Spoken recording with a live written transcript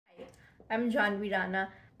I'm Janvi Rana,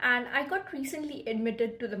 and I got recently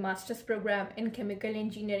admitted to the master's program in chemical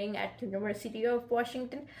engineering at University of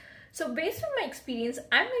Washington. So based on my experience,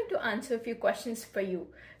 I'm going to answer a few questions for you.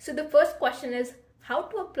 So the first question is how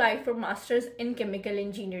to apply for master's in chemical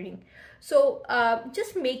engineering. So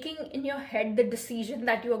just making in your head the decision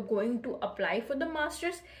that you are going to apply for the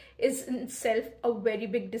master's is in itself a very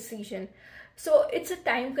big decision. So it's a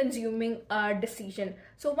time consuming decision.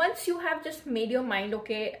 So once you have just made your mind,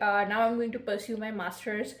 okay, now I'm going to pursue my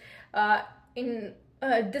master's in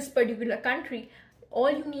this particular country,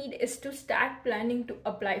 all you need is to start planning to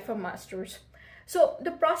apply for master's. So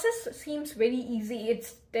the process seems very easy.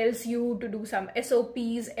 It tells you to do some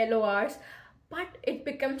SOPs, LORs, but it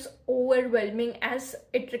becomes overwhelming as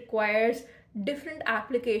it requires different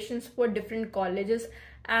applications for different colleges,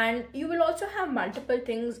 and you will also have multiple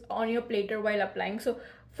things on your plate while applying. So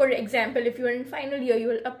for example, if you are in final year,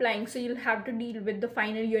 you are applying, so you'll have to deal with the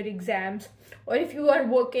final year exams, or if you are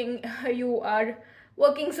working,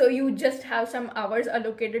 so you just have some hours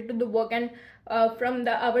allocated to the work, and from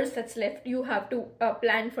the hours that's left, you have to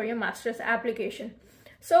plan for your master's application.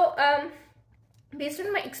 So based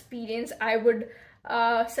on my experience, I would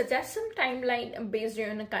suggest some timeline based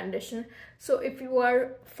on a condition. So if you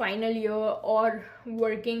are final year or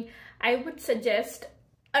working, I would suggest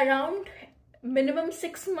around minimum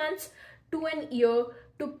 6 months to an year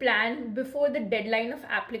to plan before the deadline of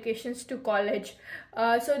applications to college.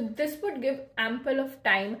 So this would give ample of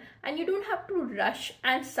time, and you don't have to rush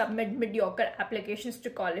and submit mediocre applications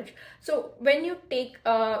to college. So when you take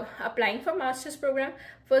applying for master's program,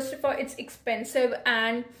 first of all, it's expensive,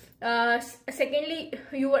 and secondly,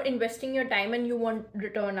 you are investing your time and you want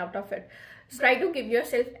return out of it. So try to give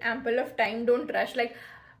yourself ample of time, don't rush.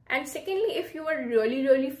 And secondly, if you are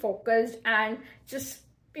really focused and just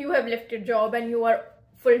you have left your job and you are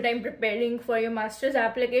full-time preparing for your master's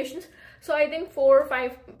applications, so I think 4 or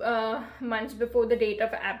 5 months before the date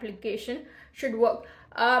of application should work.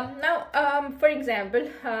 For example,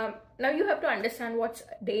 now you have to understand what's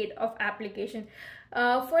date of application.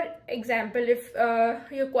 For example, if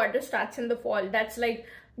your quarter starts in the fall, that's like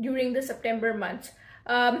during the September months.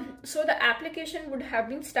 So the application would have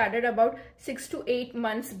been started about 6 to 8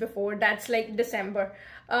 months before. That's like December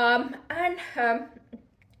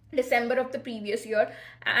December of the previous year,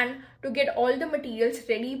 and to get all the materials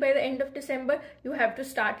ready by the end of December, you have to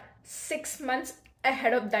start 6 months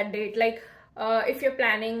ahead of that date. If you're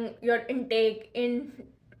planning your intake in,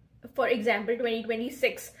 for example,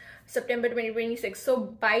 2026, September 2026, so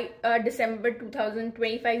by December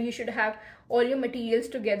 2025, you should have all your materials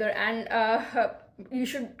together, and you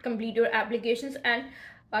should complete your applications, and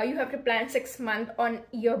you have to plan 6 months on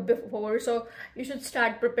year before. So you should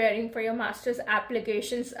start preparing for your master's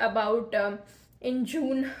applications about in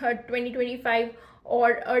June 2025,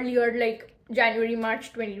 or earlier, like January,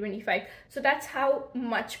 March 2025. So that's how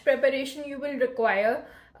much preparation you will require,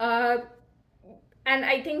 and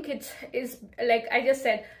I think is like I just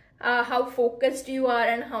said, how focused you are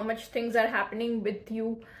and how much things are happening with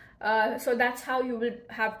you. So that's how you will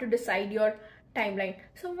have to decide your timeline.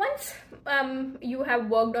 So once you have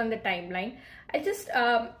worked on the timeline, I just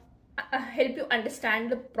help you understand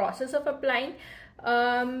the process of applying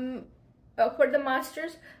for the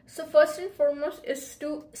masters. So first and foremost is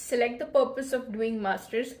to select the purpose of doing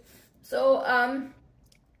masters. So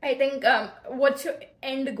I think what's your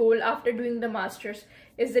end goal after doing the masters?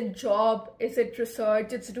 Is it job? Is it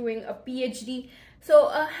research? It's doing a PhD? So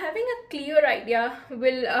having a clear idea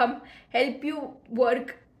will help you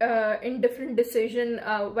work in different decision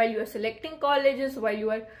while you are selecting colleges, while you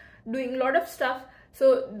are doing a lot of stuff.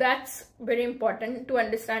 So that's very important to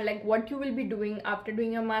understand, like what you will be doing after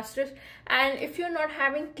doing your master's. And if you're not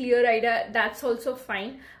having clear idea, that's also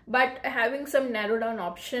fine, but having some narrow down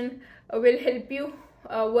option will help you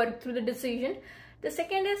work through the decision. The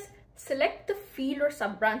second is select the field or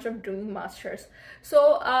sub branch of doing masters.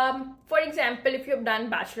 So for example, if you have done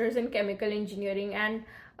bachelor's in chemical engineering and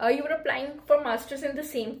you were applying for masters in the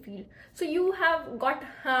same field, so you have got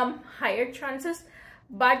higher chances,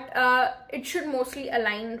 but it should mostly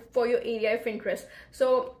align for your area of interest.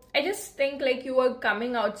 So I just think like you are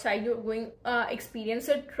coming outside, you're going experience,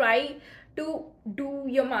 so try to do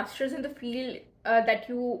your masters in the field that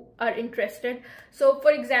you are interested. So for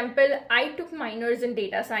example, I took minors in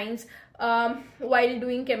data science while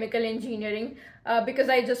doing chemical engineering because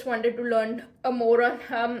I just wanted to learn more on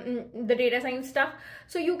the data science stuff.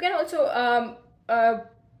 So you can also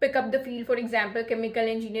pick up the field, for example, chemical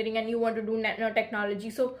engineering, and you want to do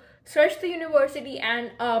nanotechnology. So search the university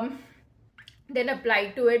and then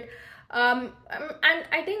apply to it. And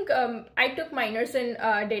I think I took minors in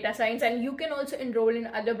data science, and you can also enroll in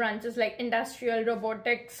other branches like industrial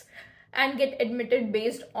robotics and get admitted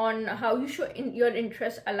based on how you show your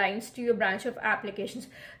interest aligns to your branch of applications.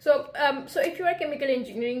 So if you are chemical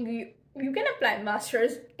engineering, you can apply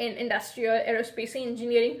masters in industrial aerospace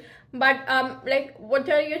engineering, but like what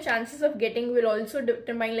are your chances of getting will also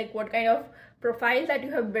determine like what kind of profile that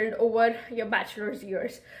you have built over your bachelor's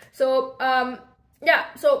years. So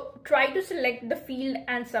yeah, so try to select the field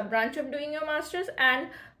and sub branch of doing your masters, and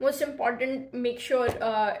most important, make sure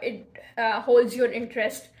it holds your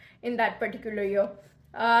interest in that particular year.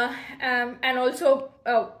 And also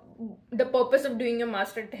the purpose of doing a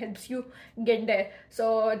master helps you get there,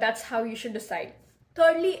 so that's how you should decide.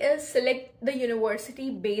 Thirdly is select the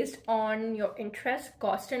university based on your interest,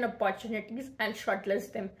 cost and opportunities, and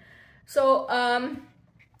shortlist them. So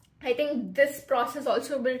I think this process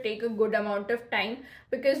also will take a good amount of time,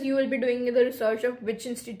 because you will be doing the research of which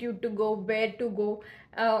institute to go, where to go,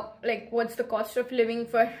 like what's the cost of living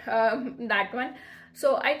for that one.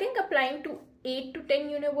 So I think applying to 8 to 10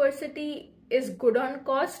 university is good on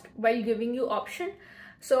cost while giving you option.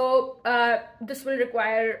 So this will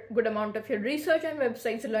require good amount of your research on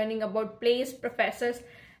websites, learning about place, professors,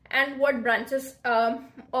 and what branches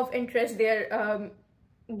of interest they're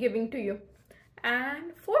giving to you.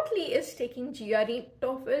 And fourthly is taking GRE,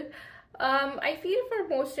 TOEFL. I feel for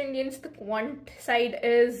most Indians the quant side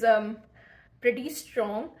is pretty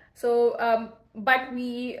strong. So but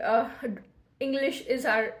we English is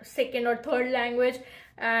our second or third language,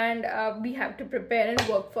 and we have to prepare and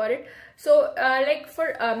work for it. So like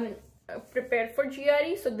for prepare for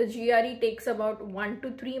GRE, so the GRE takes about 1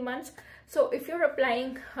 to 3 months. So if you're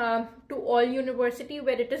applying to all university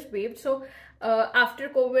where it is waived, so after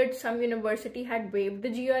COVID some university had waived the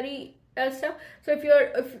GRE stuff. So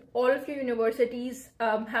if all of your universities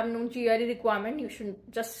have no GRE requirement, you should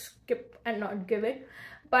just skip and not give it.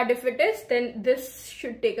 But if it is, then this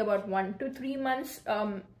should take about 1 to 3 months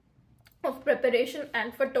of preparation.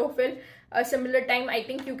 And for TOEFL, a similar time. I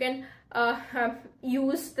think you can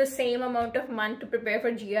use the same amount of month to prepare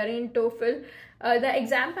for GRE and TOEFL. The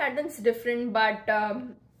exam pattern is different, but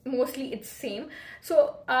mostly it's same.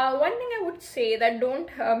 So one thing I would say that don't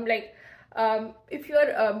if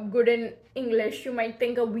you're good in English, you might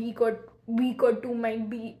think a week or two might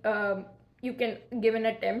be you can give an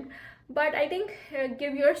attempt. But I think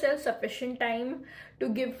give yourself sufficient time to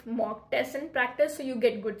give mock tests and practice so you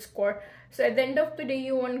get good score. So at the end of the day,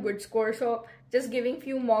 you want good score. So just giving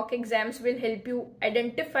few mock exams will help you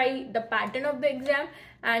identify the pattern of the exam,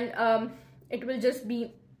 and it will just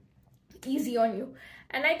be easy on you.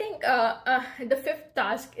 And I think the fifth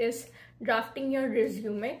task is drafting your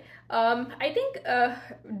resume. I think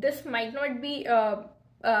this might not be a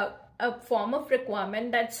form of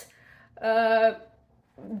requirement that's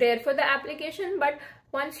there for the application, but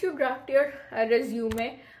once you draft your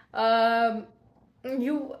resume,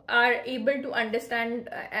 you are able to understand,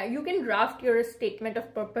 you can draft your statement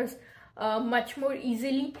of purpose much more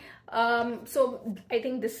easily. So I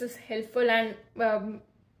think this is helpful, and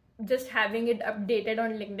just having it updated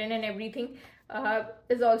on LinkedIn and everything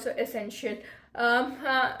is also essential.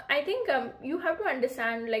 I think you have to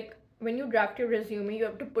understand, like, when you draft your resume, you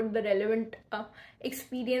have to put the relevant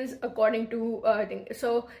experience according to things.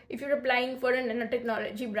 So if you're applying for a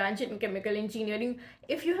nanotechnology branch in chemical engineering,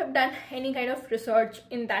 if you have done any kind of research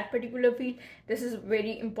in that particular field, this is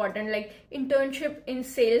very important. Like internship in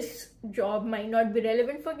sales job might not be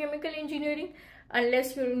relevant for chemical engineering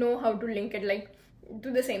unless you know how to link it like to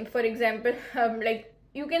the same. For example, like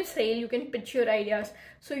you can sell, you can pitch your ideas.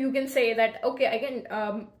 So you can say that, okay, I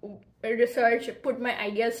can research, put my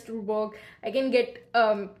ideas to work, I can get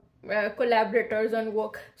collaborators on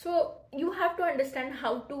work. So you have to understand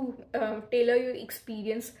how to tailor your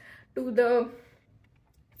experience to the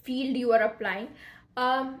field you are applying.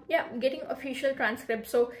 Yeah, getting official transcript.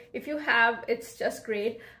 So if you have, it's just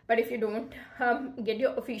great, but if you don't, get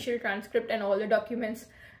your official transcript and all the documents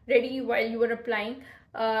ready while you are applying.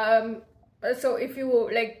 So if you,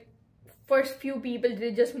 like, first few people,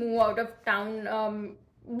 they just move out of town,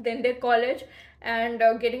 then their college, and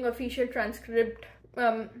getting official transcript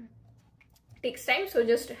takes time, so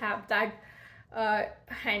just have that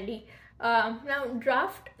handy. Now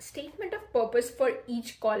draft statement of purpose for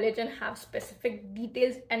each college and have specific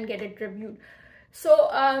details and get it reviewed. So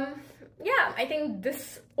yeah, I think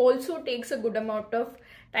this also takes a good amount of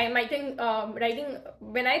time. I think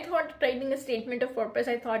when I thought writing a statement of purpose,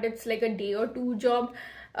 I thought it's like a day or two job,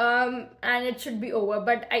 and it should be over.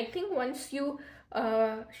 But I think once you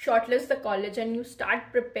shortlist the college and you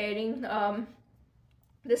start preparing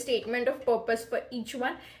the statement of purpose for each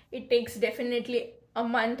one, it takes definitely a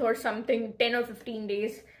month or something, 10 or 15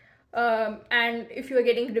 days. And if you're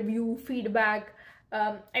getting review feedback,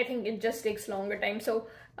 I think it just takes longer time. So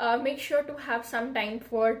make sure to have some time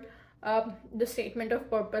for the statement of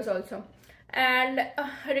purpose also. And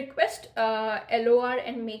request LOR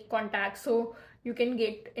and make contact so you can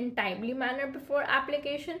get in timely manner before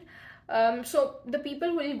application. So the people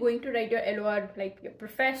who are going to write your LOR, like your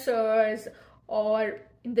professors or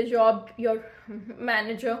in the job your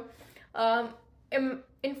manager,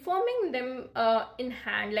 informing them in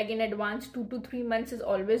hand, like in advance, 2 to 3 months is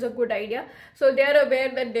always a good idea, so they are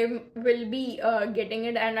aware that they will be getting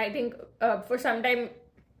it. And I think for some time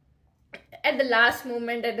at the last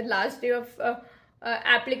moment, at the last day of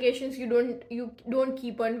applications, you don't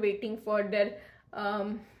keep on waiting for their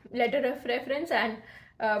letter of reference, and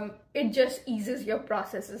it just eases your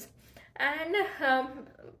processes. And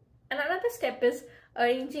another step is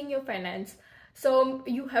arranging your finance. So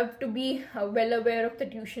you have to be well aware of the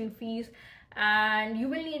tuition fees, and you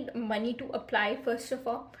will need money to apply first of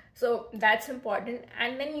all, so that's important.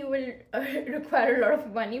 And then you will require a lot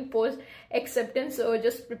of money post acceptance, so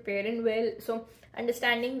just preparing well. So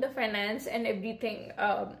understanding the finance and everything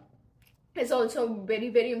is also very,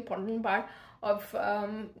 very important part of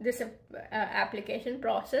this application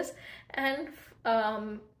process. And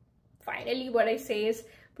finally, what I say is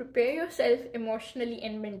prepare yourself emotionally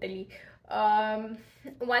and mentally.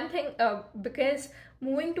 One thing, because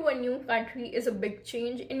moving to a new country is a big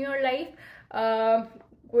change in your life,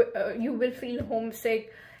 you will feel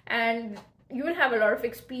homesick and you will have a lot of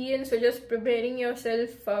experience. So just preparing yourself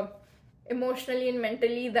emotionally and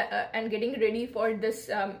mentally, and getting ready for this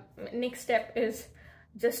next step is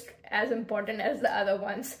just as important as the other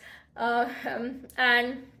ones.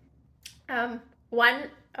 And one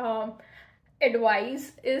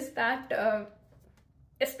advice is that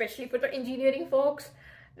especially for the engineering folks,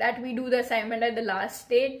 that we do the assignment at the last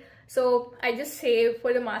date. So I just say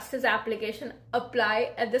for the master's application,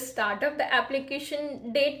 apply at the start of the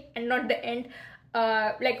application date and not the end.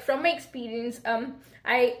 Like from my experience,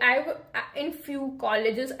 I in few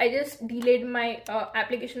colleges I just delayed my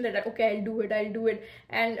application, that okay, I'll do it,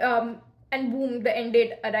 and boom, the end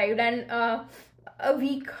date arrived. And a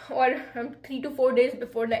week or 3 to 4 days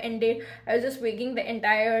before the end date, I was just waking the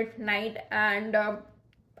entire night, and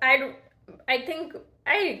I think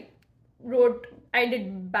I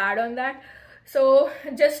did bad on that. So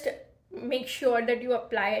just make sure that you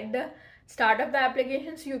apply at the start of the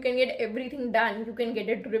application so you can get everything done, you can get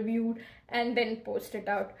it reviewed and then post it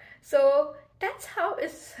out. So that's how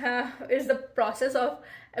is the process of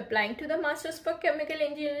applying to the Masters for Chemical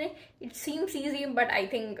Engineering. It seems easy, but I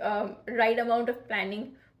think right amount of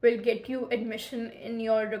planning will get you admission in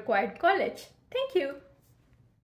your required college. Thank you.